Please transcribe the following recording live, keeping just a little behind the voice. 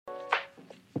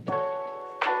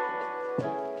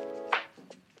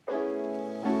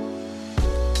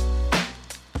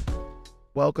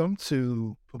Welcome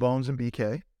to Pabones and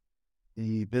BK,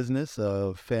 the business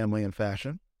of family and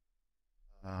fashion.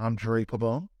 I'm Dre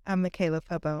Pabone, I'm Michaela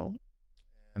Fabo.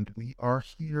 and we are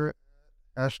here at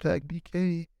hashtag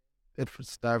BK Bedford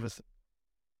Stuyvesant.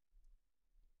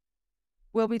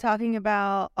 We'll be talking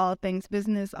about all things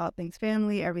business, all things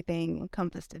family, everything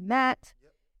encompassed in that.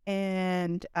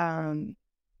 And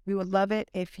we would love it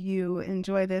if you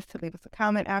enjoy this to leave us a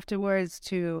comment afterwards,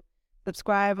 to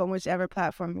subscribe on whichever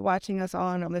platform you're watching us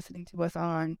on or listening to us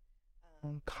on.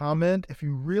 Comment if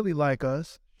you really like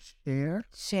us. Share.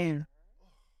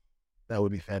 That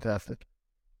would be fantastic.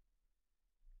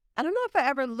 I don't know if I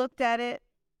ever looked at it.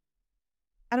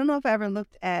 I don't know if I ever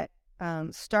looked at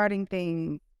starting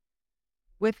things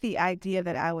with the idea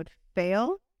that I would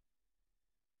fail.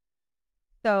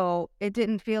 So it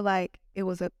didn't feel like it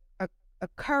was a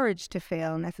courage to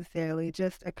fail necessarily,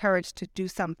 just a courage to do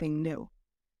something new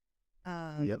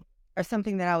or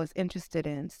something that I was interested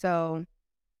in. So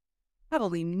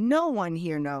probably no one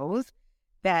here knows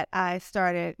that I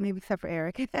started, maybe except for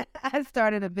Eric, I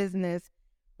started a business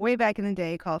way back in the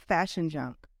day called Fashion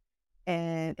Junk.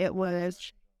 And it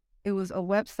was a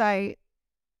website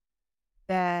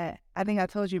that I think I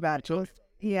told you about. It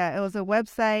was a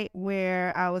website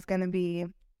where I was going to be,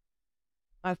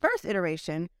 my first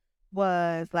iteration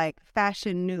was like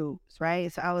fashion news,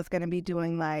 right? So I was going to be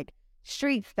doing like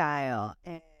street style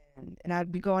and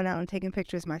I'd be going out and taking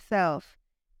pictures myself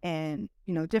and,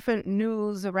 different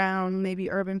news around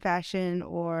maybe urban fashion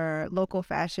or local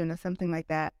fashion or something like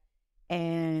that.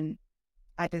 And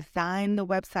I designed the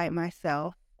website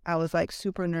myself. I was like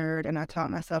super nerd and I taught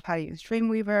myself how to use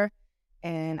Dreamweaver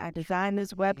and I designed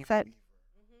this website.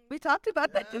 We talked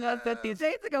about that a few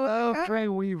days ago. Oh,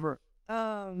 Dreamweaver.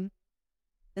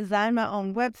 Designed my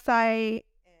own website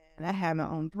and I had my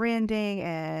own branding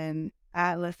and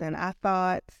I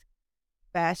thought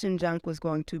Fashion Junk was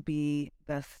going to be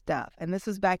the stuff. And this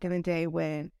was back in the day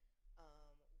when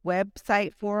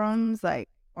website forums, like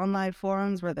online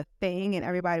forums were the thing and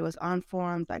everybody was on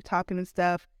forums, like talking and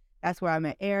stuff. That's where I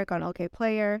met Eric on OK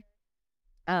Player.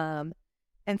 And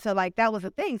so like that was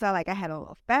a thing. So I had a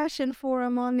little fashion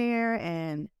forum on there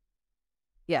and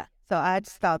yeah. So I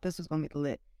just thought this was going to be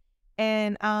lit.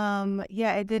 And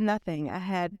it did nothing. I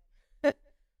had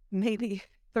maybe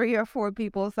 3 or 4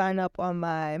 people sign up on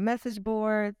my message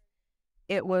board.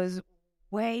 It was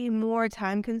way more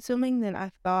time consuming than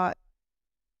I thought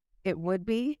it would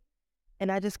be. And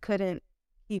I just couldn't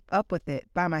keep up with it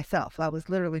by myself. I was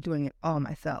literally doing it all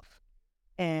myself.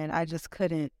 And I just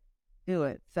couldn't do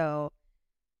it. So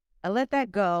I let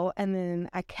that go. And then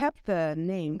I kept the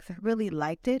name because I really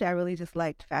liked it. I really just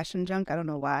liked Fashion Junk. I don't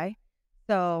know why.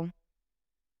 So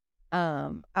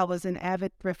I was an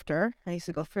avid thrifter. I used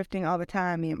to go thrifting all the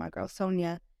time, me and my girl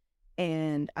Sonia.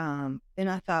 And then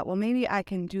I thought, well, maybe I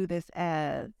can do this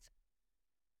as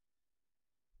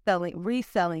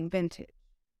reselling vintage.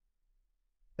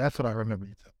 That's what I remember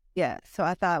you telling. Yeah. So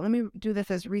I thought, let me do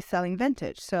this as reselling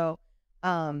vintage. So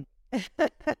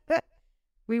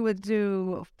we would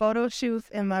do photo shoots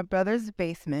in my brother's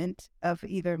basement of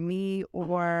either me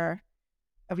or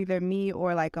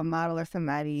like a model or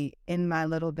somebody in my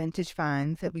little vintage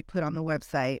finds that we put on the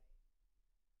website.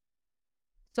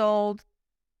 Sold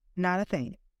not a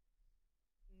thing.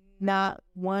 Not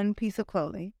one piece of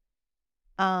clothing.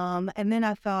 And then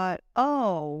I thought,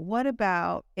 oh, what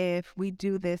about if we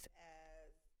do this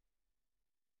as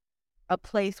a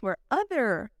place where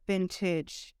other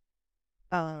vintage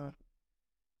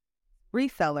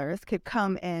resellers could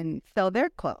come and sell their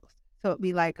clothes? So it'd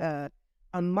be like a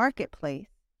marketplace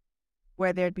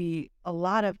where there'd be a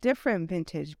lot of different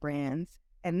vintage brands.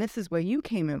 And this is where you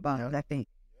came involved, I think.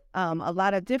 A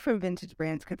lot of different vintage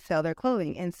brands could sell their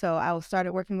clothing. And so I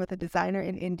started working with a designer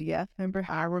in India. Remember?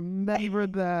 I remember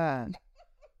that.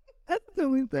 That's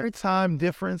the time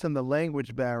difference and the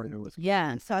language barrier was.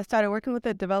 Yeah. So I started working with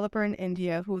a developer in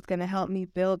India who was going to help me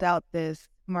build out this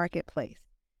marketplace.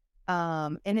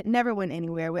 And it never went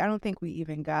anywhere. I don't think we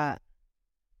even got.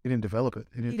 He didn't develop it.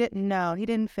 He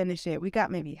didn't finish it. We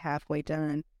got maybe halfway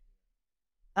done.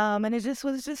 And it just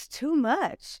was just too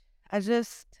much.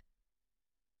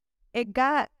 It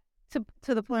got to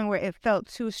the point where it felt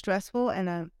too stressful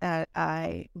and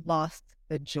I lost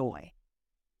the joy.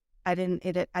 I didn't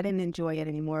enjoy it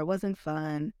anymore. It wasn't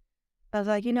fun. I was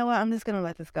like, you know what? I'm just going to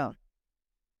let this go.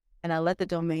 And I let the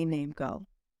domain name go.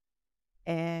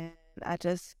 And I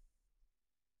just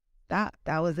stopped.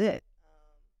 That was it.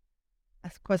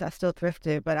 Of course, I still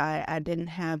thrifted, but I didn't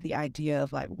have the idea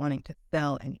of like wanting to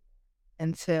sell any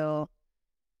until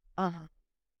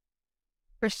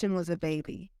Christian was a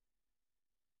baby.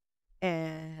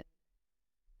 And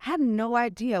I had no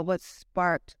idea what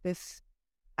sparked this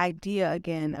idea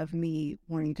again of me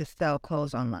wanting to sell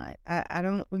clothes online. I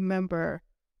don't remember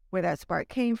where that spark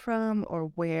came from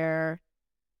or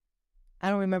I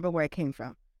don't remember where it came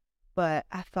from. But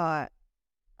I thought,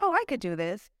 oh, I could do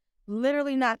this.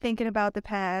 Literally not thinking about the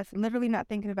past, literally not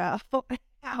thinking about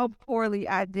how poorly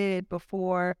I did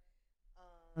before.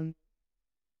 Um,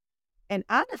 and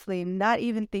honestly, not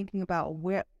even thinking about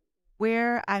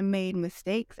where I made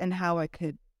mistakes and how I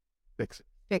could Fix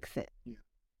it. Yeah.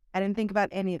 I didn't think about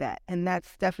any of that. And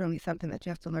that's definitely something that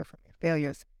you have to learn from your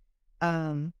failures.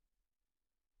 But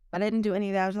I didn't do any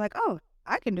of that. I was like, oh,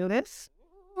 I can do this.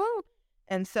 Woo.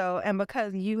 And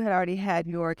because you had already had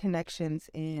your connections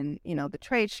in, the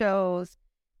trade shows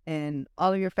and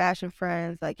all of your fashion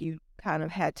friends, like you kind of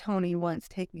had Tony once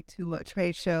take me to a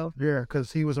trade show. Yeah,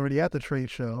 because he was already at the trade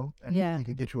show and Yeah. he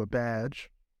could get you a badge.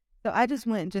 So I just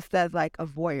went just as like a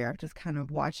voyeur, just kind of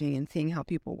watching and seeing how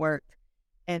people worked.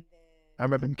 And I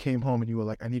remember you came home and you were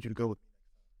like, I need you to go with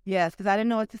me. Yes, because I didn't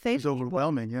know what to say. It's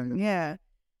overwhelming. Yeah. Yeah.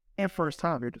 And first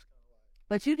time, you're just.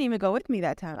 But you didn't even go with me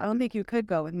that time. I don't think you could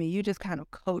go with me. You just kind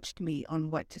of coached me on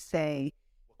what to say,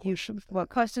 what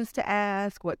questions to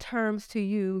ask, what terms to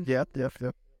use. Yep. Just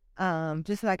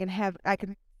so I can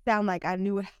sound like I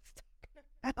knew what I was talking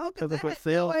about. Because I had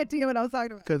no idea what I was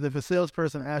talking about. Because if a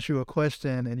salesperson asks you a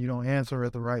question and you don't answer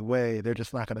it the right way, they're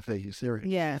just not going to take you serious.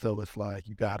 Yeah. So it's like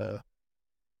you gotta.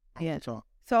 Yeah. So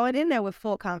I went in there with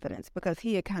full confidence because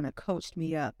he had kind of coached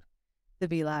me up to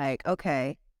be like,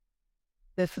 okay,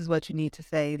 this is what you need to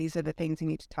say. These are the things you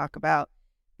need to talk about.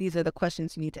 These are the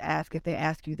questions you need to ask. If they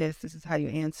ask you this is how you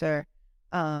answer.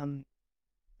 I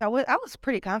was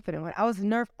pretty confident. I was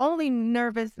only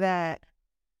nervous that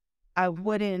I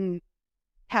wouldn't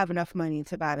have enough money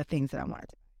to buy the things that I wanted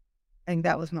to buy. I think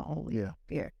that was my only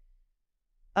fear.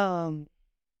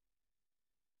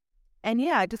 And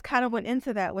yeah, I just kind of went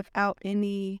into that without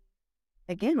any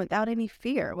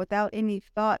fear, without any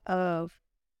thought of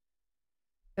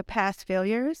the past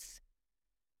failures.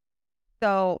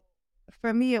 So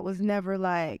for me, it was never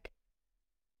like,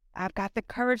 I've got the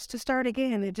courage to start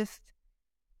again. It just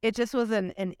was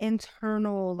an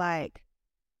internal, like,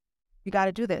 you got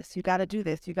to do this. You got to do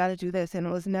this. You got to do this. And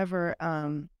it was never, I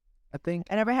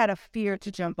never had a fear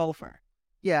to jump over.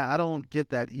 Yeah, I don't get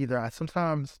that either.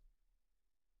 Sometimes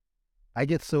I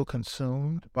get so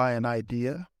consumed by an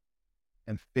idea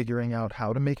and figuring out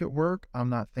how to make it work. I'm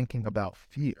not thinking about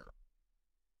fear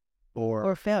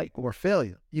or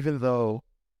failure, even though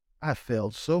I've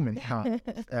failed so many times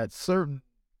at certain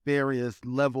various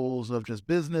levels of just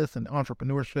business and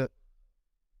entrepreneurship.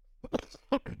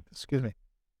 Excuse me.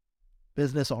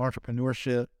 Business or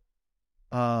entrepreneurship,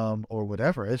 or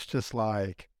whatever. It's just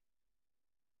like,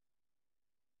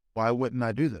 why wouldn't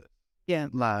I do this? Yeah.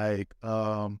 Like,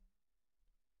 I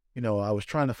was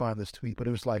trying to find this tweet, but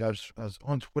it was like I was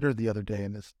on Twitter the other day,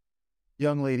 and this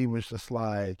young lady was just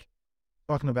like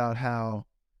talking about how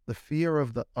the fear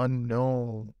of the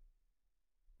unknown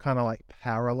kind of like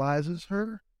paralyzes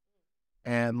her,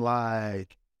 and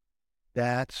like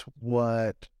that's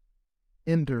what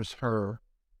hinders her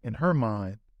in her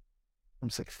mind from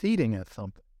succeeding at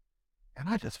something. And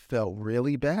I just felt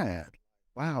really bad.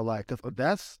 Wow, like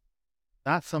that's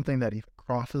not something that even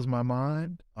crosses my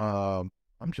mind. I'm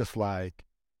just like,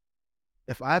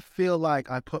 if I feel like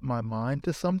I put my mind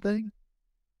to something,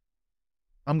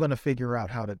 I'm going to figure out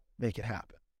how to make it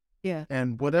happen. Yeah.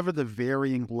 And whatever the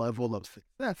varying level of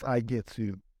success I get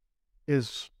to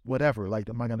is whatever. Like,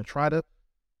 am I going to try to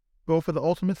go for the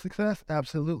ultimate success?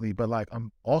 Absolutely. But like,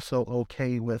 I'm also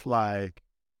okay with like,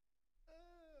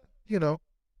 and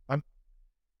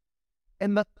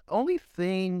the only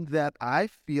thing that I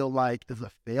feel like is a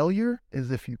failure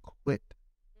is if you quit.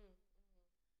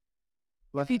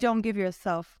 If you don't give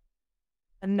yourself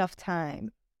enough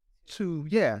time.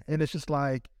 And it's just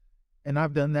like, and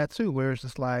I've done that too, where it's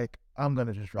just like, I'm going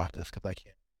to just drop this because I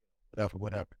can't,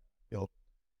 whatever. And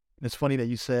it's funny that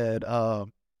you said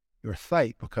your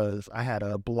site, because I had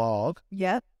a blog.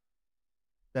 Yep.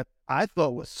 That I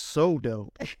thought was so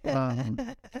dope.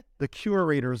 The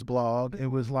Curator's blog. It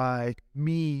was like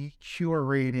me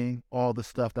curating all the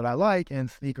stuff that I like in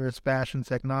sneakers, fashion,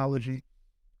 technology.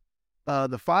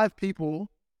 The 5 people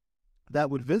that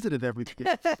would visit it every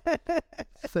day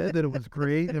said that it was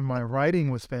great and my writing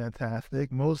was fantastic.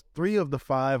 3 of the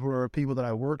 5 were people that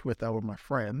I worked with that were my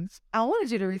friends. I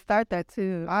wanted you to restart that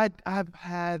too.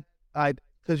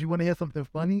 Because you want to hear something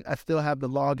funny? I still have the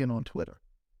login on Twitter.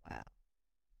 Wow.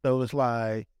 So it's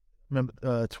like, remember,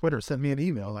 Twitter sent me an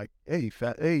email like, hey,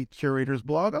 Curator's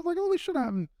blog. I was like, holy shit, I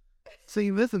haven't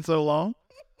seen this in so long.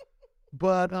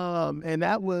 But and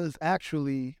that was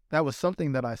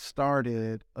something that I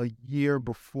started a year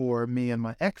before me and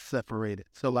my ex separated.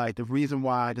 So like the reason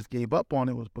why I just gave up on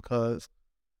it was because,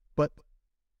 but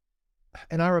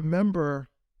and I remember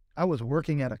I was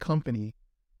working at a company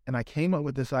and I came up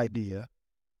with this idea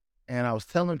and I was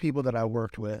telling people that I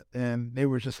worked with and they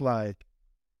were just like,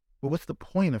 well, what's the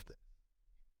point of this?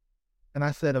 And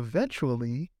I said,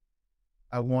 eventually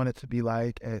I want it to be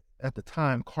like, at the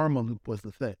time, Karma Loop was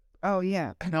the thing. Oh,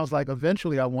 yeah. And I was like,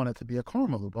 eventually I want it to be a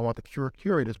Karma Loop. I want the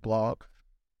curators blog,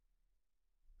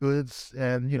 goods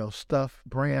and, stuff,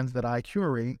 brands that I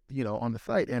curate, on the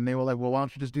site. And they were like, well, why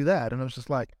don't you just do that? And I was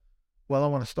just like, well, I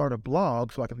want to start a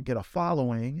blog so I can get a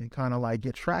following and kind of like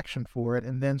get traction for it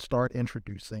and then start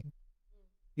introducing,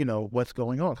 what's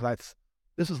going on. Cause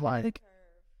this is like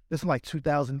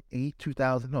 2008,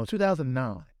 2009,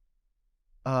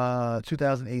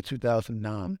 2008,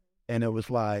 2009. And it was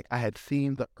like, I had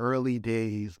seen the early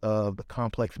days of the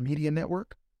Complex Media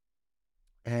Network.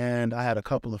 And I had a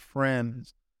couple of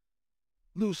friends,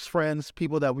 loose friends,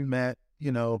 people that we met,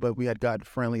 but we had gotten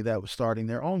friendly that was starting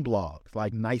their own blogs,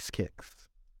 like Nice Kicks.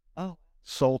 Oh.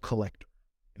 Soul Collector.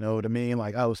 You know what I mean?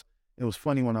 Like it was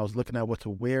funny when I was looking at what to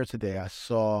wear today, I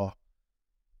saw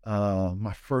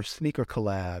my first sneaker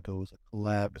collab. It was a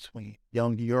collab between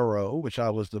Young Euro, which I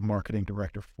was the marketing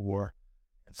director for,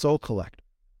 and Soul Collector.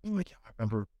 Like, I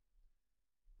remember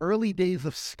early days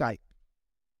of Skype,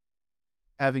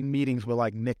 having meetings with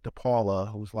like Nick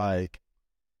DePaula, who was like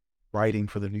writing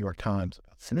for the New York Times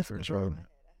about sneakers.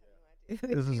 This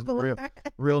is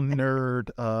real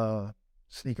nerd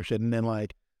sneaker shit. And then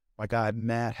like my guy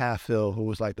Matt Halfhill, who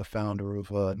was like the founder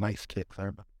of Nice Kicks. I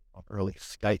remember early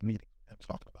Skype meetings and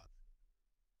talking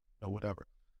about whatever.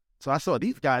 So I saw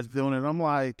these guys doing it, and I'm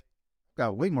like, I've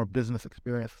got way more business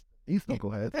experience than these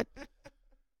knuckleheads.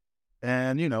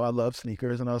 And I love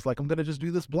sneakers, and I was like, I'm gonna just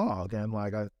do this blog. And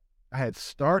like I had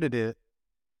started it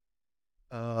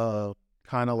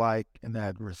kind of like in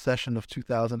that recession of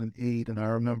 2008, and I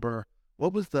remember,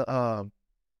 what was the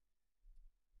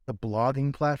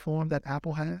blogging platform that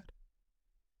Apple had?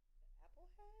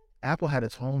 Apple had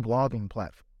its own blogging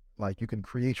platform. Like you can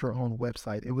create your own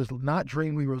website. It was not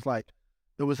Dreamweaver. It was like,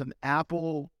 there was an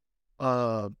Apple,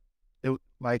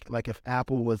 like if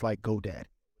Apple was like GoDaddy,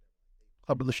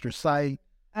 published your site.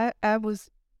 I was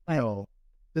like,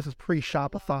 this is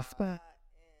pre-Shopify.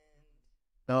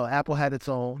 No, Apple had its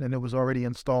own, and it was already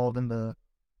installed in the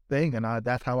thing, and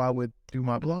that's how I would do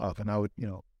my blog, and I would,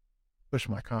 push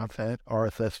my content,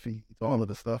 RSS feeds, all of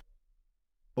the stuff.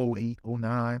 08,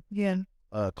 09. Yeah.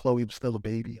 Chloe was still a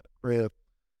baby in the crib.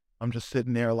 I'm just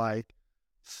sitting there like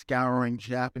scouring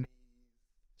Japanese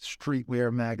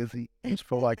streetwear magazines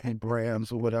for like any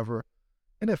brands or whatever.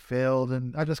 And it failed,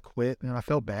 and I just quit, and I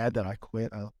felt bad that I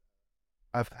quit. I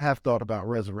have thought about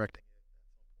resurrecting it.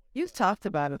 You've talked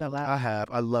about it a lot. I have.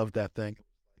 I love that thing.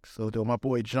 So my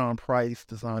boy John Price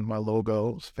designed my logo.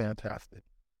 It was fantastic.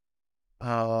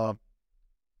 And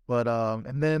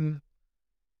then,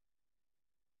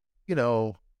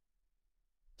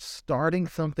 starting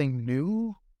something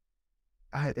new,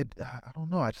 I don't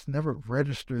know. It just never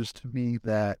registers to me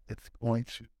that it's going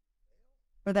to,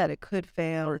 or that it could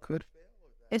fail. Or it could fail.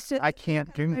 It's just, I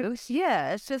can't do it.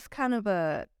 Yeah, it's just kind of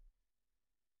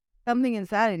something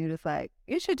inside of you that's like,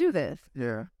 you should do this.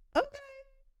 Yeah. Okay.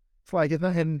 It's like, and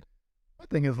my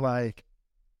thing is like,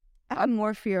 I have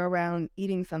more fear around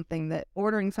ordering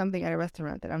something at a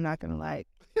restaurant that I'm not going to like.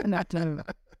 Not to.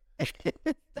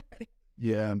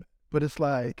 Yeah. But it's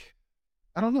like,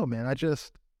 I don't know, man.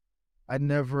 I've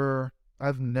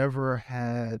never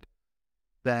had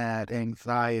that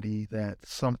anxiety that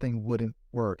something wouldn't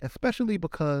work, especially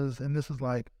because, and this is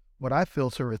like what I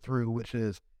filter it through, which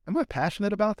is, am I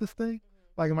passionate about this thing?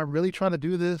 Like, am I really trying to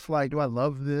do this? Like, do I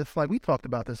love this? Like, we talked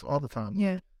about this all the time.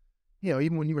 Yeah.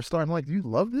 Even when you were starting, like, do you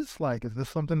love this? Like, is this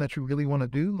something that you really want to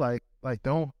do? Like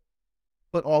don't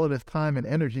put all of this time and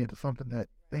energy into something that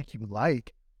you think you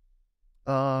like,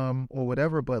 or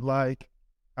whatever. But like,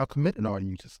 how committed are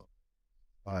you to something?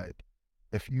 Like,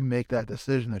 if you make that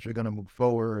decision that you're going to move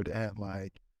forward and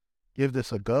like give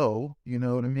this a go, you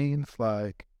know what I mean? It's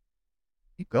like,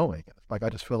 keep going. It's like, I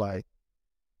just feel like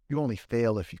you only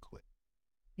fail if you quit.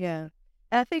 Yeah.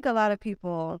 And I think a lot of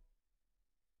people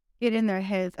get in their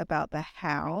heads about the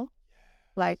how.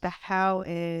 Like, the how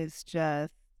is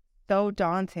just so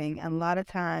daunting. And a lot of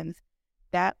times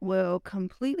that will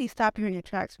completely stop you in your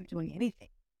tracks from doing anything,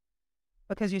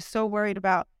 because you're so worried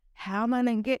about, how am I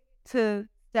going to get to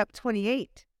step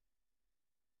 28?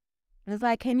 And it's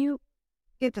like, can you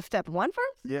get to step 1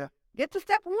 first? Yeah. Get to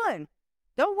step 1.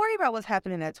 Don't worry about what's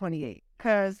happening at 28,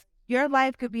 because your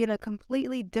life could be in a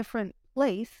completely different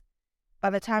place, by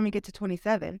the time you get to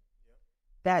 27,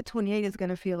 that 28 is going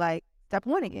to feel like step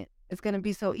one again. It's going to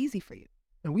be so easy for you.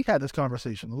 And we had this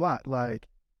conversation a lot. Like,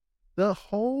 the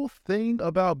whole thing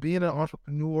about being an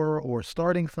entrepreneur or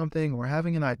starting something or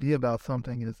having an idea about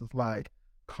something is like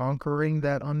conquering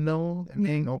that unknown and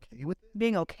being okay with it.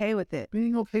 Being okay with it.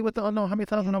 Being okay with the unknown. How many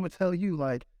times am I going to tell you,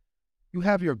 like, you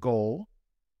have your goal,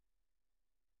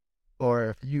 or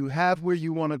if you have where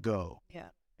you want to go, Yeah.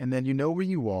 and then you know where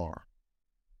you are,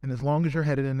 and as long as you're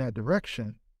headed in that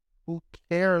direction, who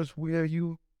cares where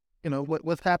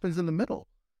what happens in the middle?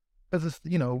 Because it's,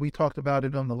 we talked about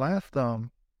it on the last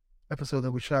episode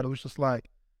that we shot. It was just like,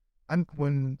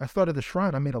 when I started the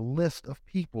Shrine, I made a list of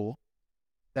people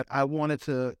that I wanted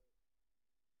to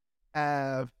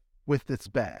have with this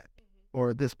bag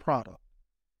or this product,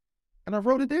 and I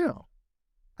wrote it down.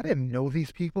 I didn't know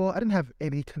these people. I didn't have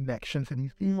any connection to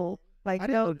these people. Like, I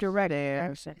no direct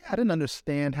action. I didn't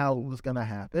understand how it was gonna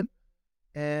happen,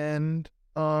 and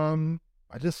I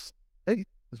just, hey,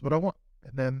 this is what I want.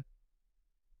 And then,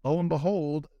 lo and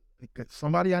behold,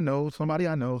 somebody I know,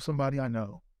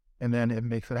 and then it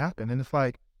makes it happen. And it's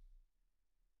like,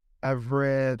 I've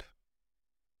read,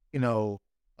 a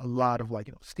lot of,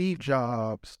 like, Steve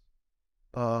Jobs,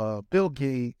 Bill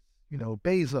Gates,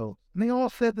 Bezos, and they all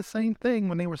said the same thing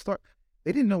when they were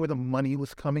they didn't know where the money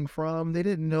was coming from. They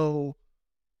didn't know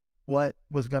what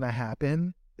was going to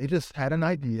happen. They just had an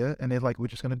idea, and they're like, we're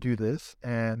just going to do this.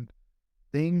 And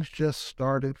things just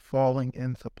started falling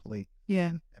into place.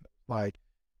 Yeah. Like,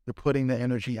 you're putting the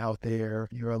energy out there.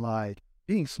 You're, like,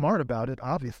 being smart about it,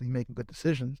 obviously making good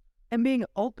decisions. And being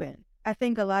open. I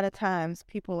think a lot of times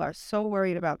people are so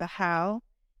worried about the how,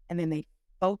 and then they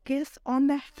focus on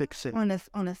the Fix it. on a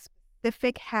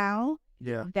specific how.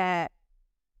 Yeah. That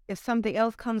if something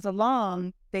else comes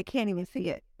along, they can't even see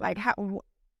it. Like, how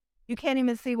you can't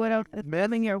even see what else is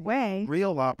coming your way.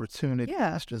 Real opportunity.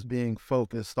 Yeah. It's just being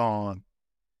focused on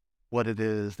what it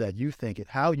is that you think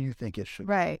how you think it should.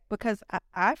 Right. Because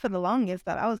I for the longest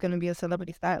thought I was going to be a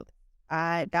celebrity stylist.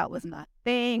 That was my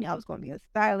thing. I was going to be a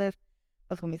stylist.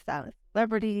 I was going to be styling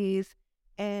celebrities,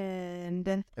 and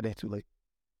it ain't too late.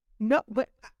 No, but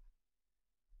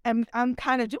I'm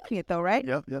kind of doing it though, right?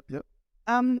 Yep.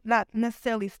 I'm not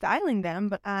necessarily styling them,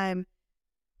 but I'm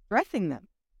dressing them.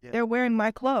 Yeah. They're wearing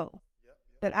my clothes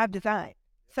that I've designed.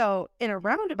 So in a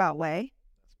roundabout way,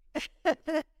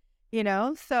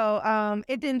 so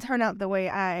it didn't turn out the way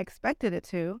I expected it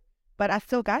to, but I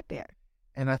still got there.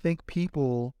 And I think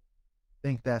people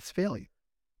think that's failure.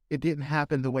 It didn't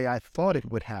happen the way I thought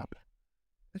it would happen.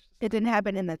 It didn't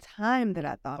happen in the time that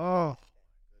I thought. Oh,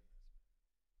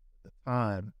 the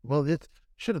time. Well, this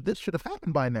should have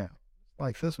happened by now.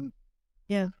 Like, this one.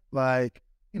 Yeah. Like,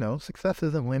 success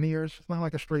isn't linear. It's just not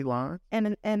like a straight line.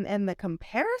 And the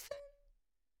comparison,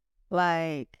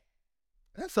 like,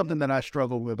 that's something that I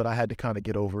struggle with, but I had to kind of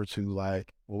get over to,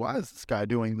 like, well, why is this guy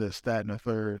doing this, that, and the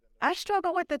third? I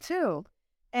struggle with it too.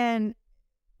 And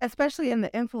especially in the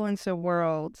influencer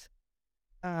world,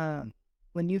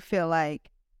 when you feel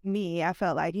like me, I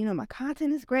felt like, my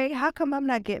content is great. How come I'm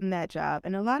not getting that job?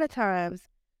 And a lot of times,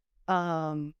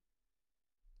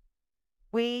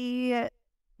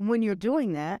 when you're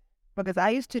doing that, because I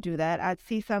used to do that, I'd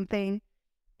see something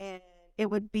and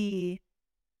it would be,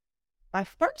 my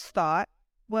first thought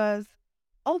was,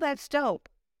 oh, that's dope.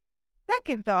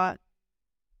 Second thought,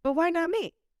 but why not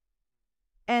me?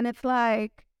 And it's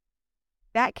like,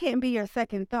 that can't be your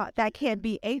second thought. That can't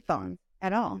be a thought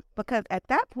at all. Because at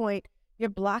that point, you're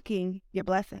blocking your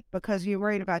blessing because you're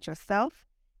worried about yourself.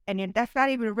 And that's not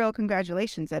even a real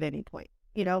congratulations at any point.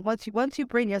 Once you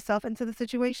bring yourself into the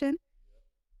situation,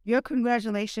 your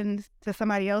congratulations to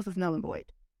somebody else is null and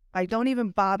void. Like, don't even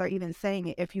bother even saying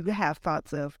it if you have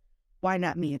thoughts of, why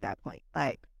not me at that point?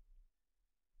 Like,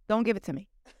 don't give it to me.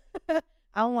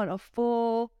 I want a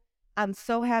full, I'm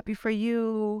so happy for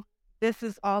you. This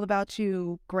is all about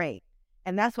you. Great.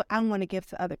 And that's what I want to give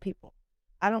to other people.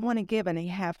 I don't want to give any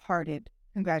half-hearted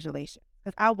congratulations,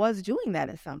 because I was doing that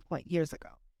at some point years ago.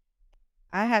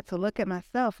 I had to look at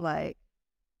myself like,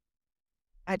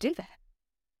 I do that.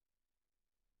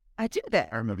 I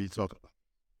remember you talking about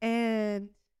it. And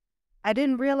I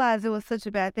didn't realize it was such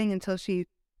a bad thing until she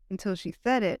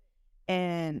said it.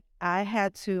 And I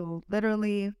had to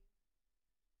literally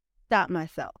stop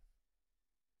myself.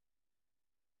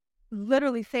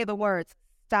 Literally say the words,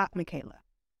 stop, Michaela.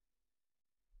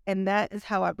 And that is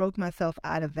how I broke myself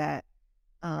out of that,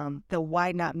 the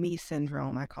why not me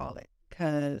syndrome, I call it.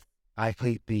 Because I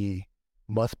hate the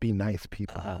must be nice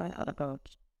people.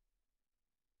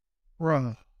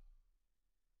 Bruh.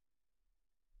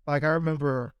 Like, I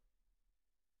remember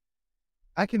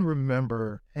I can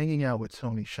remember hanging out with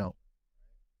Tony Shelton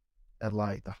at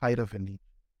like the height of Indy,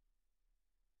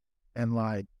 and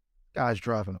like guys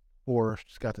driving a Porsche,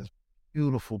 he's got this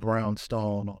beautiful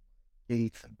brownstone on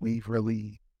Gates and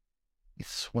Waverly. He's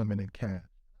swimming in cash.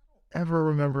 Ever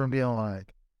remember him being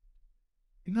like,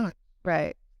 "You're not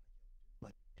Right.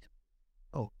 like,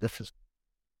 oh, this is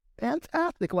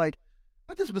fantastic." Like,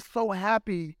 I just was so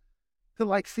happy to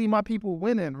like see my people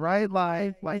winning, right?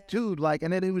 Like, dude, like,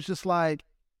 and then it was just like,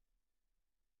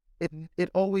 it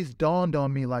always dawned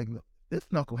on me like, this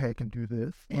knucklehead can do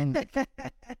this. And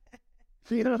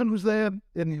you know what I'm saying?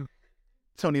 And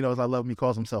Tony knows I love him. He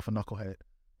calls himself a knucklehead.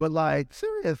 But like,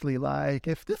 seriously, like,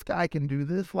 if this guy can do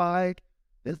this, like,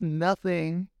 there's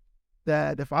nothing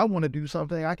that if I want to do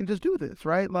something, I can just do this,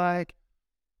 right? Like,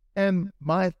 and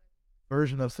my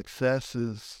version of success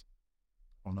is,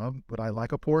 I don't know, would I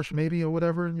like a Porsche maybe or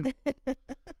whatever?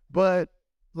 But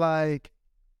like,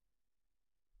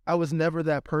 I was never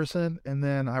that person. And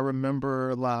then I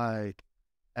remember like,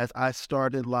 as I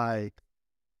started like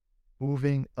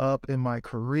moving up in my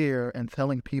career and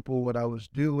telling people what I was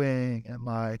doing and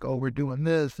like, oh, we're doing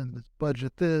this and this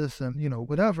budget this and, you know,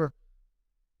 whatever,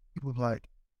 people were like,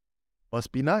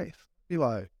 must be nice. Be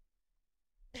like,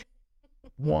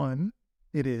 one,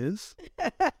 it is.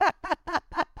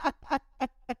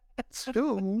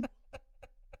 Two,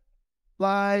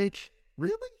 like,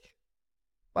 really?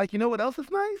 Like, you know what else is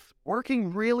nice?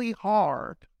 Working really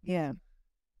hard. Yeah.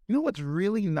 You know what's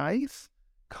really nice?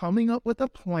 Coming up with a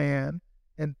plan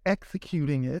and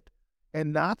executing it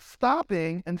and not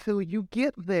stopping until you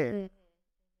get there.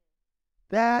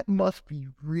 That must be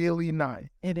really nice,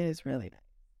 It is really nice.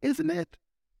 isn't it?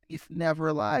 It's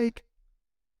never like,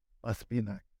 must be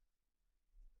nice.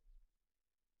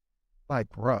 Like,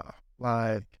 bruh,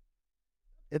 like,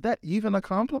 is that even a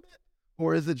compliment?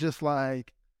 Or is it just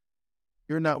like,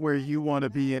 you're not where you want to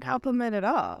be? And Compliment at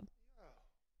all.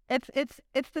 It's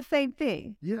the same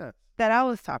thing yeah, that I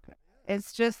was talking about.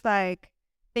 It's just like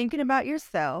thinking about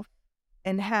yourself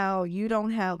and how you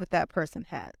don't have what that person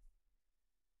has.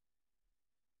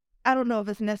 I don't know if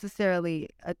it's necessarily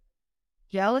a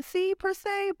jealousy per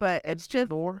se, but it's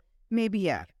just more maybe,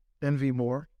 yeah. envy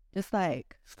more. Just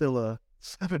like, Still a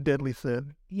 7 deadly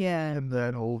sin yeah, in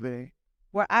that whole vein.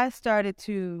 where I started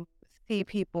to see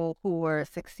people who were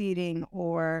succeeding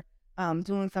or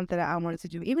doing something that I wanted to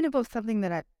do, even if it was something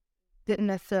that I didn't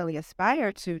necessarily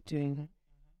aspire to do.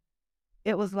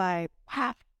 It was like,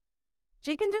 wow,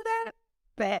 she can do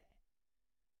that?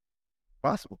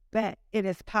 Possible. Bet it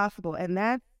is possible. And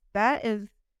that is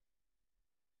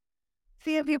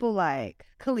seeing people like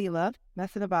Kalila,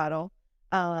 Mess in a Bottle,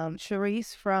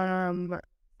 Sharice from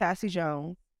Sassy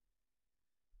Jones,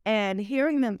 and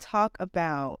hearing them talk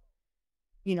about,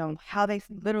 you know, how they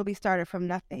literally started from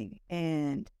nothing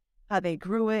and how they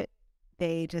grew it.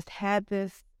 They just had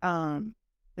this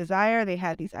desire. They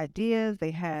had these ideas.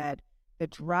 They had the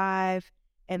drive.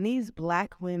 And these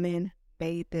Black women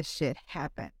made this shit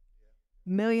happen.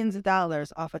 Millions of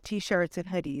dollars off of T-shirts and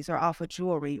hoodies or off of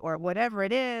jewelry or whatever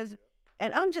it is.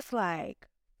 And I'm just like,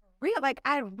 real, like,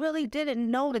 I really didn't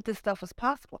know that this stuff was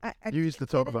possible. You used to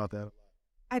talk about that.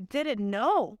 I didn't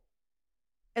know.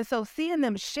 And so seeing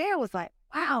them share was like,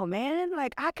 wow, man,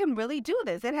 like, I can really do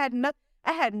this. I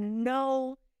had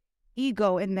no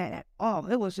ego in that at all.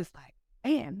 It was just like,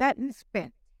 man, that is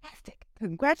fantastic.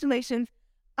 Congratulations.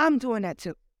 I'm doing that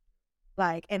too.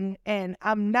 Like, and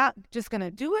I'm not just going to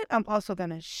do it. I'm also going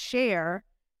to share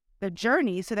the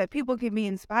journey so that people can be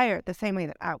inspired the same way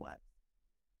that I was.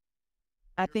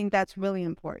 I think that's really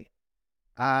important.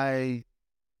 I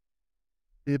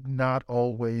did not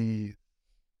always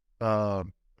have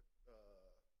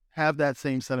that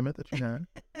same sentiment that you had.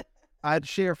 I'd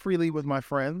share freely with my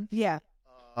friends. Yeah.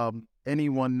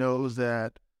 Anyone knows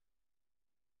that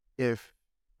if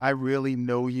I really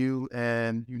know you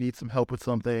and you need some help with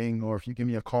something, or if you give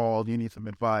me a call, you need some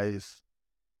advice,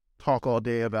 talk all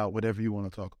day about whatever you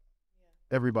want to talk about.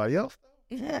 Yeah. Everybody else,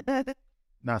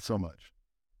 not so much.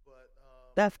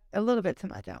 That's a little bit to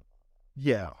my doubt.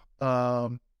 Yeah.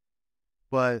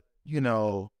 But, you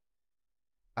know,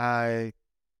 a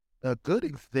good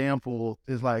example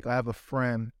is like, I have a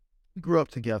friend, we grew up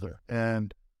together,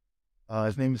 and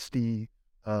his name is Steve,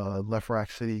 Left Rack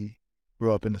City,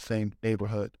 grew up in the same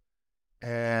neighborhood.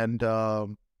 And,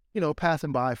 you know,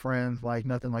 passing by friends, like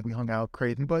nothing like we hung out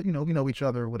crazy, but, you know, we know each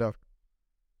other or whatever.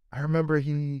 I remember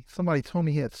somebody told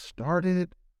me he had started a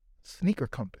sneaker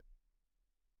company.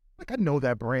 Like, I know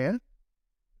that brand.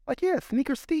 Like, yeah,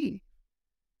 Sneaker Steve.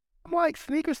 I'm like,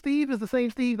 Sneaker Steve is the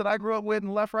same Steve that I grew up with in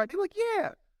Left Right. They're like,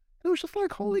 yeah. It was just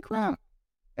like, holy crap.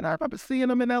 And I remember seeing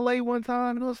him in LA one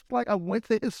time, and it was like, I went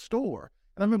to his store.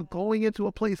 And I remember going into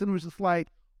a place and it was just like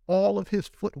all of his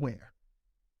footwear.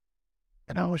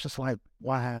 And I was just like,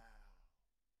 wow.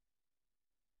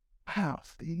 Wow,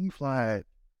 Steve, like,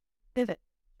 Did it?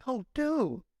 oh,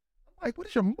 dude. I'm like, what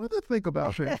does your mother think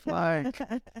about this? Like,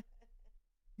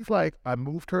 he's like, I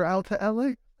moved her out to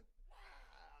LA.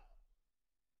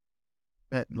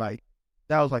 And like,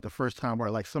 that was like the first time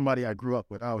where like somebody I grew up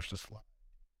with, I was just like,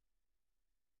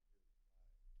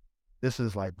 this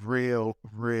is like real,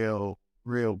 real,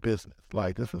 real business.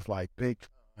 Like, this is like big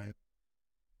time.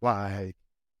 Like,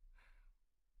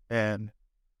 and,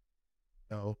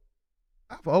 you know,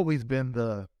 I've always been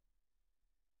the,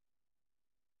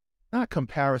 not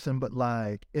comparison, but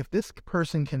like, if this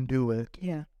person can do it,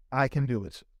 Yeah. I can do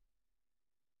it.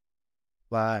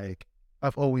 Like,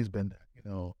 I've always been that, you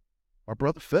know. My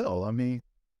brother Phil, I mean,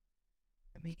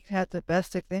 You had the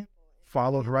best example.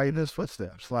 followed right in his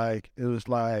footsteps. Like, it was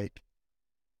like,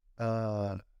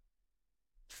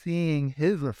 seeing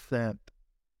his ascent,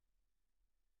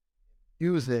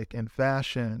 music and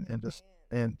fashion and just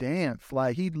and dance.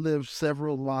 Like he lived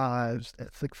several lives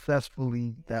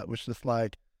successfully. That was just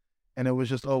like, and it was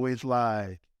just always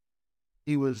like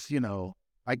he was. You know,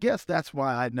 I guess that's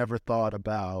why I never thought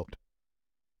about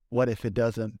what if it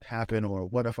doesn't happen or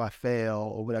what if I fail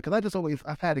or whatever. Because I just always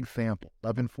I've had examples.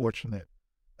 I've been fortunate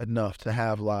enough to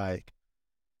have like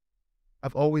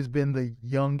I've always been the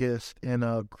youngest in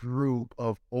a group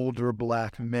of older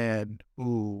Black men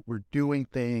who were doing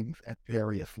things at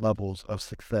various levels of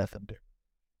success and,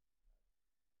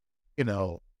 you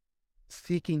know,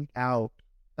 seeking out.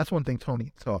 That's one thing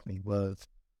Tony taught me was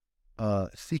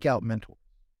seek out mentors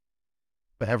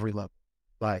for every level.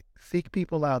 Like seek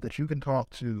people out that you can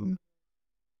talk to,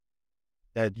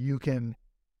 that you can,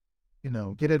 you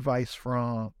know, get advice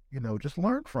from, you know, just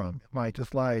learn from. Like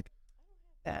just like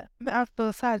That. I feel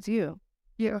besides you.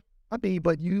 yeah, I mean,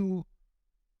 but you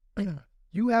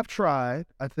you have tried,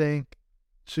 I think,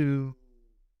 to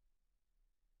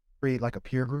create like a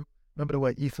peer group. Remember the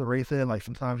way Issa Rae said, like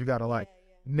sometimes you gotta like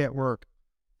network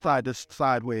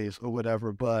sideways or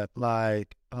whatever, but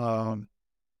like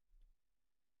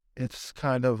it's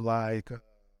kind of like I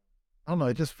don't know,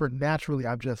 it just for naturally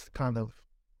I've just kind of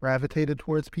gravitated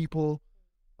towards people.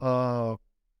 Uh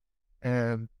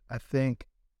and I think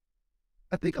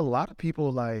a lot of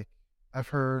people like I've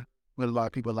heard with a lot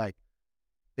of people like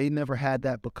they never had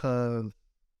that because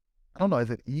I don't know, is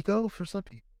it ego for some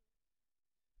people?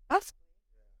 Us.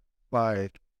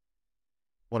 Like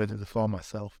wanted to just all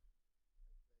myself.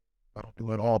 I don't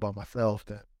do it all by myself.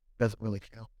 That doesn't really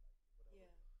count.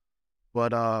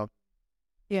 But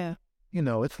Yeah. you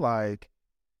know, it's like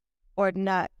Or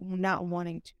not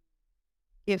wanting to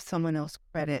give someone else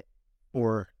credit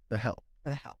for the help. for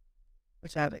the help,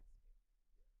 which I've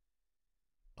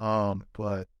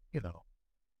But you know,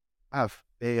 I've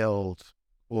failed,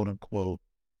 quote unquote.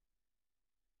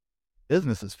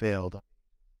 Businesses failed.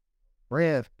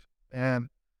 Brand, and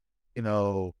you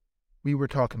know, we were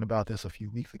talking about this a few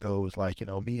weeks ago. It was like, you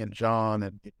know, me and John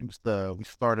and it was we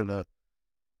started a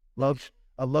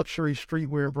luxury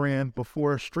streetwear brand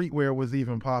before streetwear was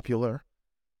even popular.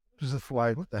 It was just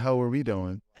like, what the hell were we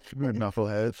doing? We were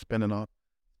knuckleheads spending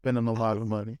a lot of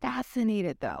money.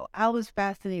 fascinated though. I was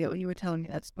fascinated when you were telling me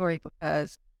that story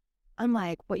because I'm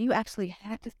like, what you actually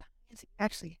had to you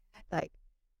actually had like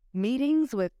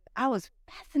meetings with. I was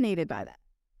fascinated by that.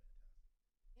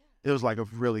 It was like a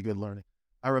really good learning.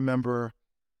 I remember,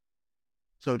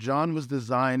 so John was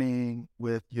designing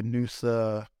with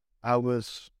Yanusa. I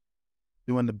was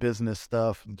doing the business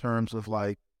stuff in terms of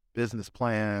like business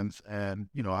plans and,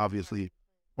 you know, obviously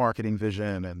marketing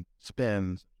vision and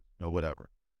spends, you know, whatever.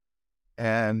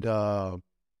 And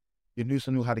Yanusa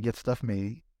knew how to get stuff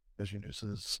made because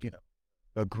Yanusa is, you know,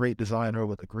 a great designer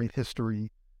with a great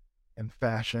history in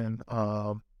fashion.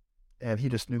 And he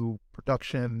just knew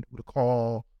production, who to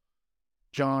call.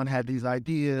 John had these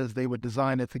ideas, they would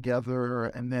design it together,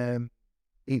 and then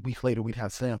 8 weeks later we'd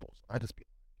have samples. I just be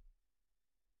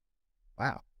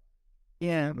wow.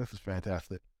 Yeah. This is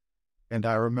fantastic. And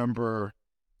I remember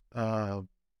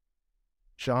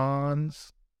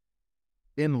John's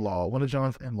in-law, one of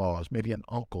John's in-laws, maybe an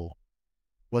uncle,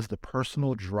 was the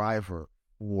personal driver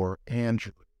for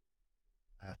Andrew.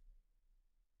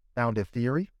 Founded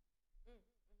Theory.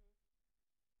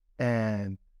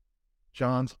 And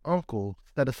John's uncle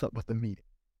set us up with a meeting.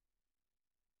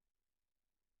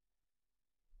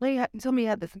 Like, you told me you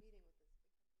had this.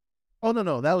 Oh,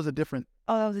 no, that was a different.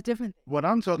 Oh, that was a different thing. What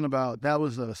I'm talking about, that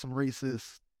was some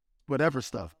racist, whatever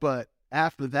stuff. But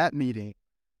after that meeting,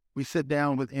 we sit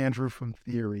down with Andrew from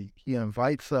Theory. He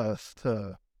invites us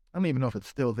to, I don't even know if it's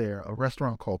still there, a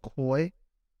restaurant called Koi.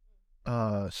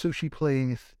 sushi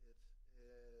place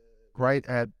right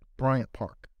at Bryant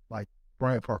Park, like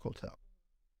Bryant Park Hotel,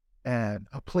 and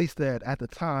a place that at the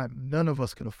time none of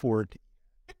us could afford.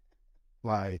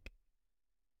 Like,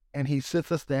 and he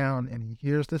sits us down and he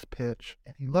hears this pitch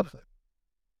and he loves it.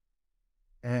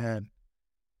 And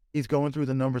he's going through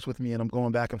the numbers with me and I'm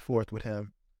going back and forth with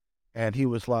him. And he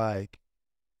was like,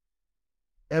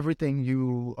 everything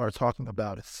you are talking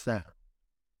about is sound,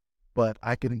 but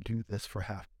I couldn't do this for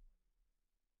half.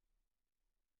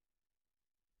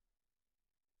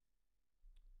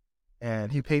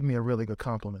 And he paid me a really good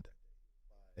compliment.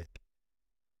 Like,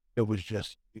 it was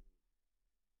just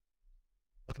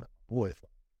boys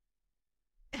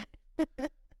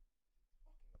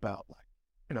about like,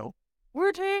 you know,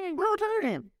 We're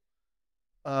turning.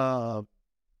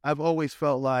 I've always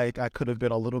felt like I could have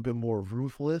been a little bit more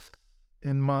ruthless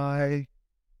in my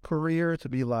career to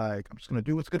be like, I'm just gonna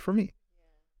do what's good for me.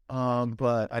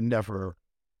 But I never.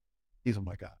 He's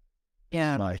my guy.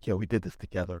 Yeah. Like, yo, we did this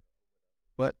together.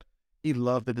 But he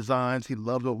loved the designs. He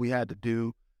loved what we had to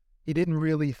do. He didn't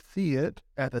really see it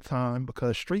at the time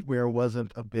because streetwear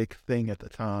wasn't a big thing at the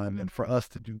time. And for us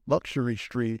to do luxury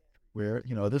streetwear,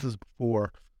 you know, this is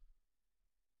before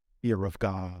Fear of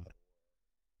God,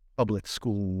 public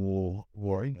school,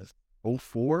 or, you know,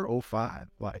 04, 05,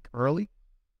 like early.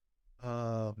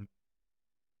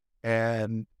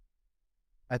 And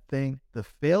I think the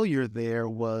failure there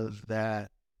was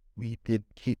that we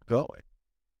didn't keep going.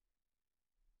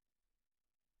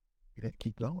 We didn't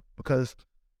keep going because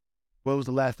what was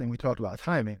the last thing we talked about?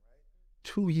 Timing.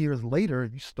 2 years later,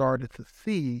 you started to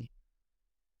see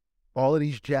all of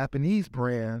these Japanese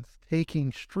brands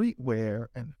taking streetwear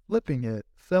and flipping it,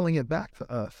 selling it back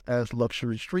to us as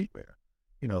luxury streetwear.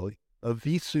 You know,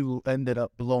 Avisu ended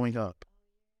up blowing up.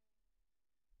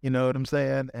 You know what I'm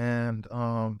saying? And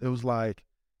it was like,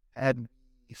 had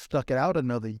we stuck it out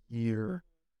another year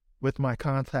with my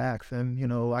contacts and, you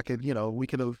know, I could, you know, we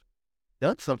could have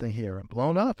done something here and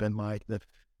blown up and like the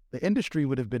industry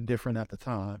would have been different at the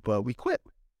time, but we quit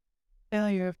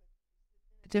Failure.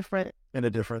 Different. in a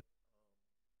different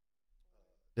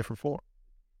form.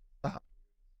 Stop.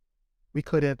 We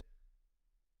couldn't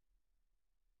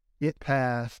get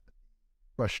past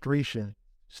frustration,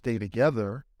 stay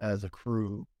together as a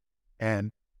crew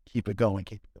and keep it going,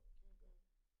 keep it going.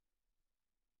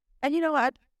 And you know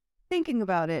what? Thinking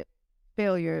about it,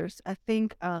 failures, I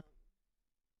think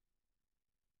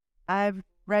I've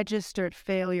registered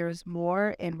failures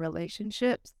more in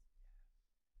relationships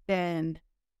than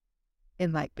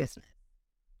in like business.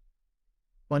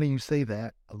 Funny you say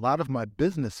that. A lot of my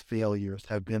business failures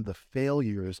have been the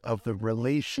failures of the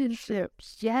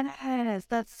relationships. Yes,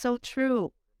 that's so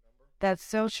true. That's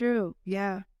so true.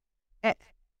 Yeah.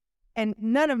 And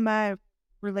none of my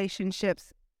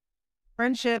relationships,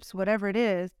 friendships, whatever it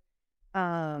is,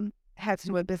 had to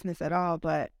do with business at all.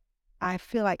 But I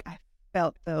feel like I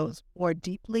felt those more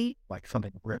deeply. Like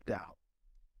something ripped out.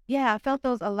 Yeah, I felt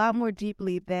those a lot more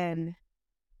deeply than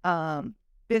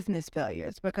business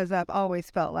failures because I've always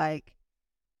felt like,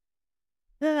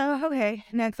 oh, okay,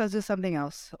 next I'll do something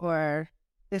else, or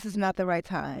this is not the right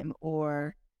time,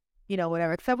 or, you know,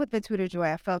 whatever. Except with the Twitter Joy,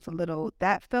 I felt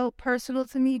that felt personal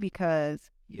to me because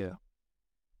Yeah.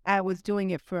 I was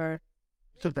doing it for,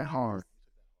 Took that hard.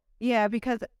 yeah,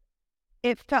 because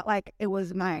it felt like it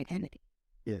was my identity.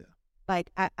 Yeah.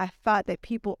 Like I thought that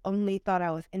people only thought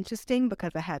I was interesting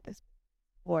because I had this,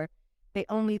 or they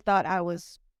only thought I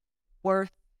was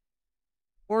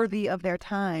worthy of their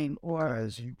time, or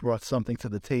Because you brought something to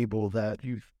the table that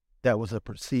was a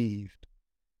perceived.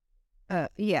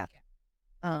 yeah.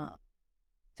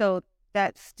 So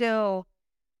that's still,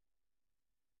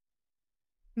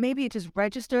 maybe it just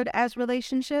registered as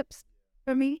relationships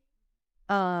for me.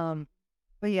 But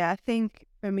yeah, I think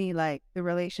for me, like the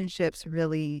relationships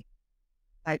really,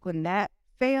 like when that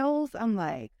fails, I'm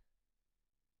like,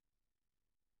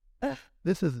 ugh.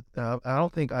 This is, I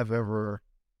don't think I've ever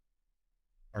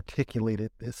articulated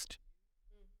this,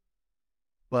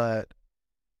 but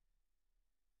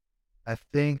I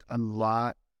think a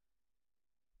lot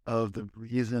of the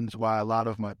reasons why a lot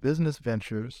of my business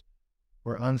ventures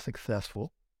were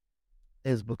unsuccessful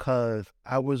is because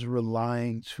I was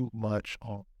relying too much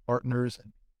on partners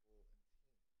and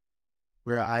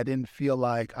where I didn't feel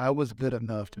like I was good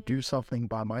enough to do something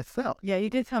by myself. Yeah,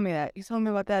 you did tell me that. You told me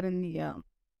about that in the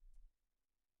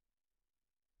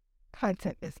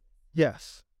content business.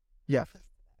 Yes. Yes.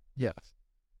 Yes.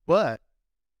 But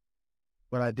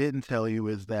what I didn't tell you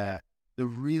is that the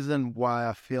reason why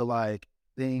I feel like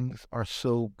things are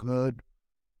so good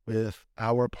with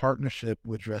our partnership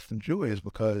with Dressed in Joy is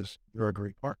because you're a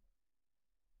great partner.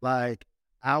 Like,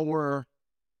 our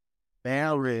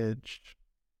marriage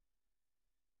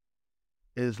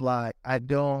is like, I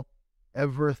don't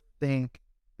ever think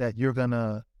that you're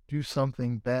gonna do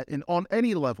something bad and on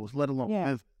any levels, let alone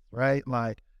business, right?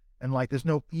 Like, and like, there's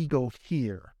no ego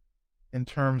here in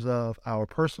terms of our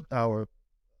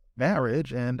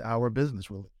marriage and our business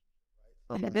relationship.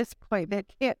 And at this point, that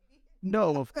can't.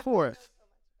 No, of course.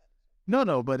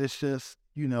 No, but it's just,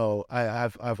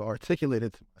 I've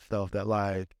articulated to myself that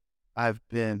like I've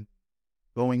been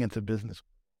going into business.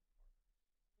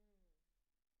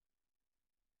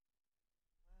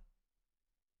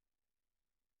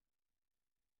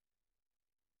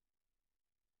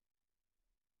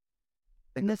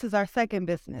 And this is our second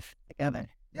business together.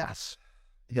 Yes.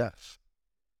 Yes.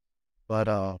 But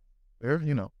there,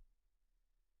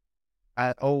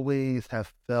 I always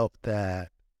have felt that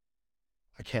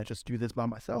I can't just do this by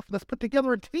myself. Let's put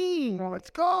together a team. Let's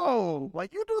go.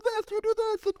 Like, you do this, and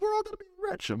we're all gonna be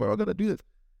rich, and we're all gonna do this.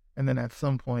 And then at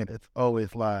some point, it's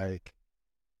always like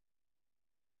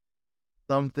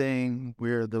something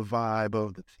where the vibe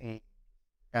of the team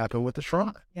happened with the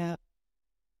shrine. Yeah.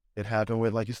 It happened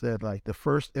with, like you said, like the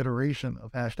first iteration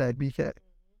of #BK.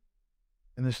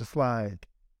 And it's just like,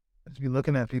 I just be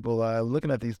looking at people,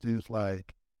 looking at these dudes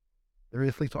like,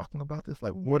 seriously talking about this?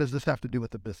 Like, what does this have to do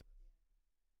with the business?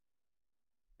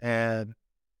 And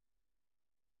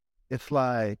it's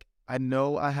like, I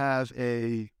know I have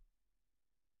a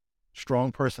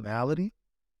strong personality,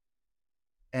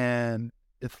 and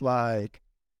it's like,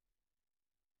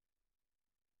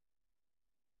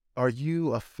 are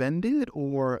you offended,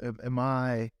 or am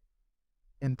I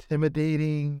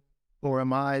intimidating, or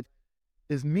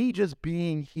is me just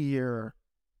being here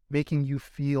making you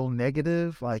feel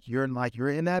negative? Like you're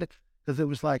in that? Because it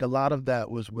was like a lot of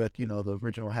that was with, the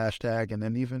original hashtag. And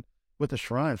then even with the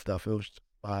shrine stuff, it was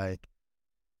like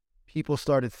people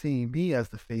started seeing me as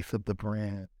the face of the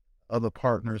brand. Other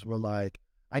partners were like,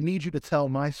 I need you to tell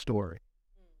my story.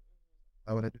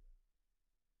 I would,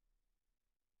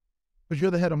 because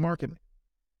you're the head of marketing.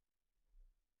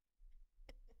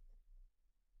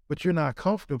 But you're not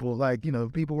comfortable. Like,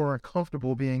 people weren't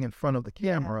comfortable being in front of the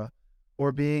camera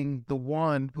or being the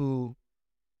one who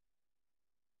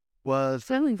was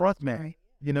front man.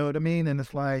 You know what I mean? And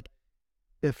it's like,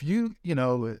 if you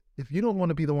don't want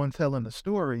to be the one telling the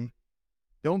story,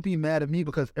 don't be mad at me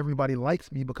because everybody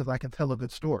likes me because I can tell a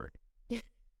good story. We'd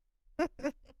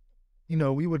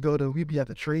be at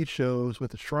the trade shows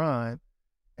with the shrine,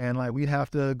 and like we'd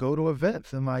have to go to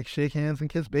events and like shake hands and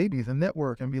kiss babies and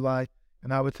network and be like,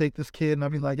 and I would take this kid and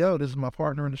I'd be like, yo, this is my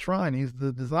partner in the shrine. He's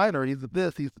the designer. He's the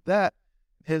this, he's the that.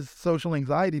 His social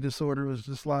anxiety disorder was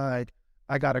just like,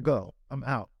 I gotta go. I'm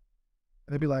out.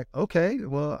 And they'd be like, okay,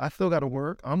 well, I still gotta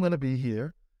work. I'm gonna be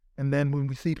here. And then when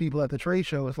we see people at the trade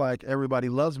show, it's like everybody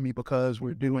loves me because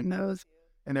we're doing those.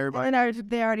 And everybody. And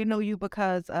they already know you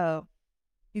because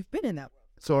you've been in that world.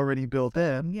 It's already built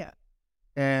in. Yeah.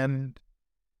 And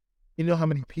you know how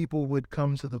many people would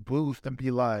come to the booth and be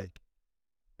like,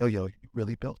 yo, you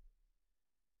really built it.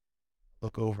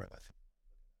 Look over it.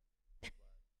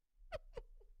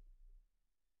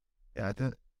 Yeah, I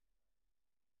did.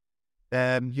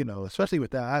 And, especially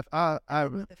with that,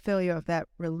 the failure of that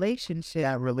relationship.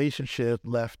 That relationship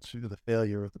left to the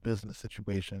failure of the business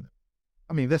situation.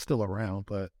 I mean, they're still around,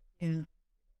 but. Yeah.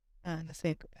 The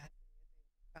same capacity.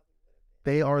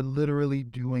 They are literally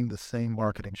doing the same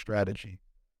marketing strategy.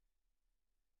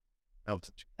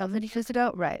 Many years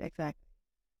ago? Right, exactly.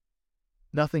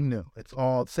 Nothing new. It's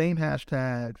all same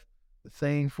hashtags, the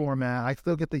same format. I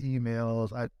still get the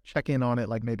emails. I check in on it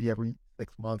like maybe every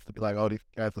 6 months to be like, oh, these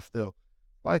guys are still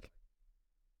like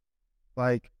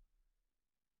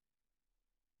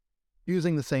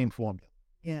using the same formula.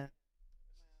 Yeah.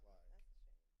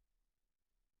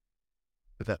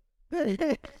 With that.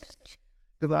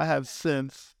 Because I have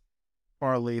since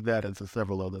parlayed that into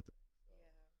several other things.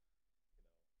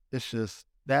 It's just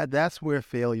that's where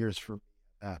failures for me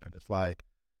happen. It's like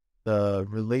the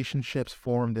relationships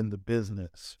formed in the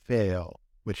business fail,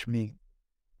 which means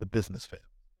the business fails.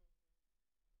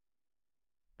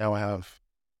 Now I have.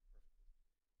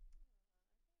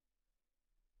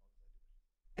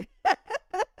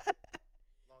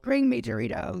 Bring me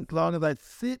Doritos. As long as I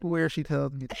sit where she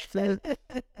tells me to sit.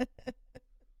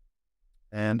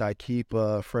 And I keep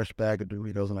a fresh bag of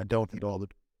Doritos, and I don't eat all the.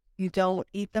 You don't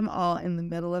eat them all in the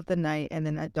middle of the night, and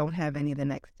then I don't have any the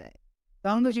next day. As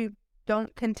long as you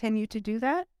don't continue to do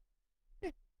that.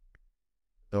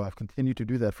 So I've continued to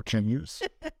do that for 10 years.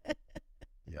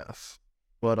 Yes.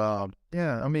 But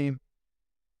yeah, I mean,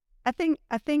 I think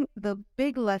the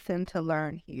big lesson to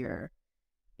learn here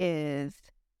is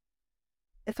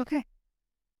it's okay.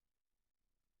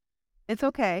 It's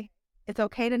okay. It's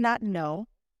okay to not know.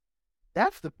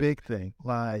 That's the big thing.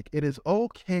 Like, it is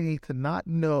okay to not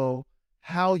know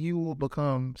how you will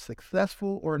become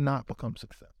successful or not become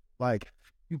successful. Like,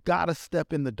 you got to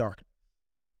step in the darkness.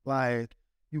 Like,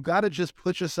 you got to just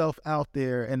put yourself out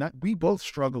there. And we both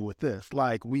struggle with this.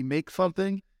 Like, we make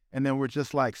something and then we're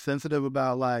just like sensitive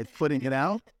about like putting it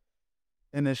out.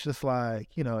 And it's just like,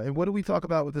 and what do we talk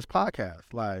about with this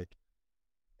podcast? Like,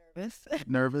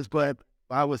 nervous. But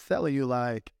I was telling you,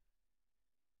 like,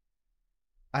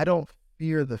 I don't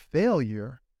fear the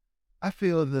failure. I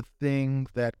feel the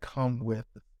things that come with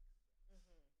it.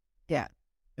 Yeah.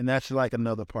 And that's like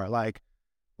another part. Like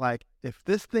if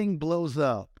this thing blows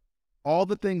up, all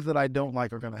the things that I don't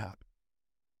like are going to happen.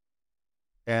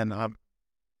 And I'm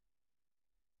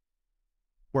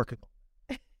working.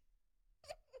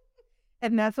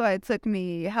 And that's why it took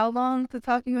me how long to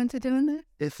talk you into doing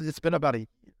this? It's been about a year.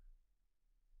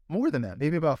 More than that,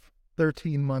 maybe about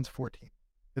 13 months, 14.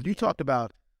 Because you talked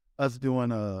about us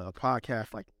doing a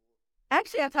podcast. Like,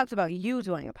 actually, I talked about you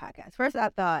doing a podcast. First, I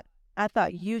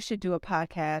thought you should do a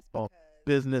podcast.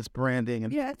 Business branding.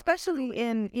 And yeah, especially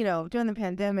in, during the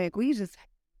pandemic, we just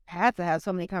had to have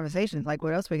so many conversations. Like,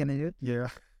 what else are we going to do? Yeah.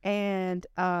 And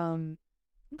I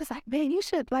was like, man, you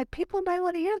should, like, people might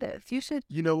want to hear this. You should.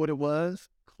 You know what it was?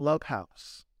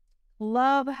 Clubhouse.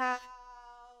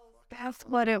 That's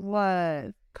what it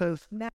was. Because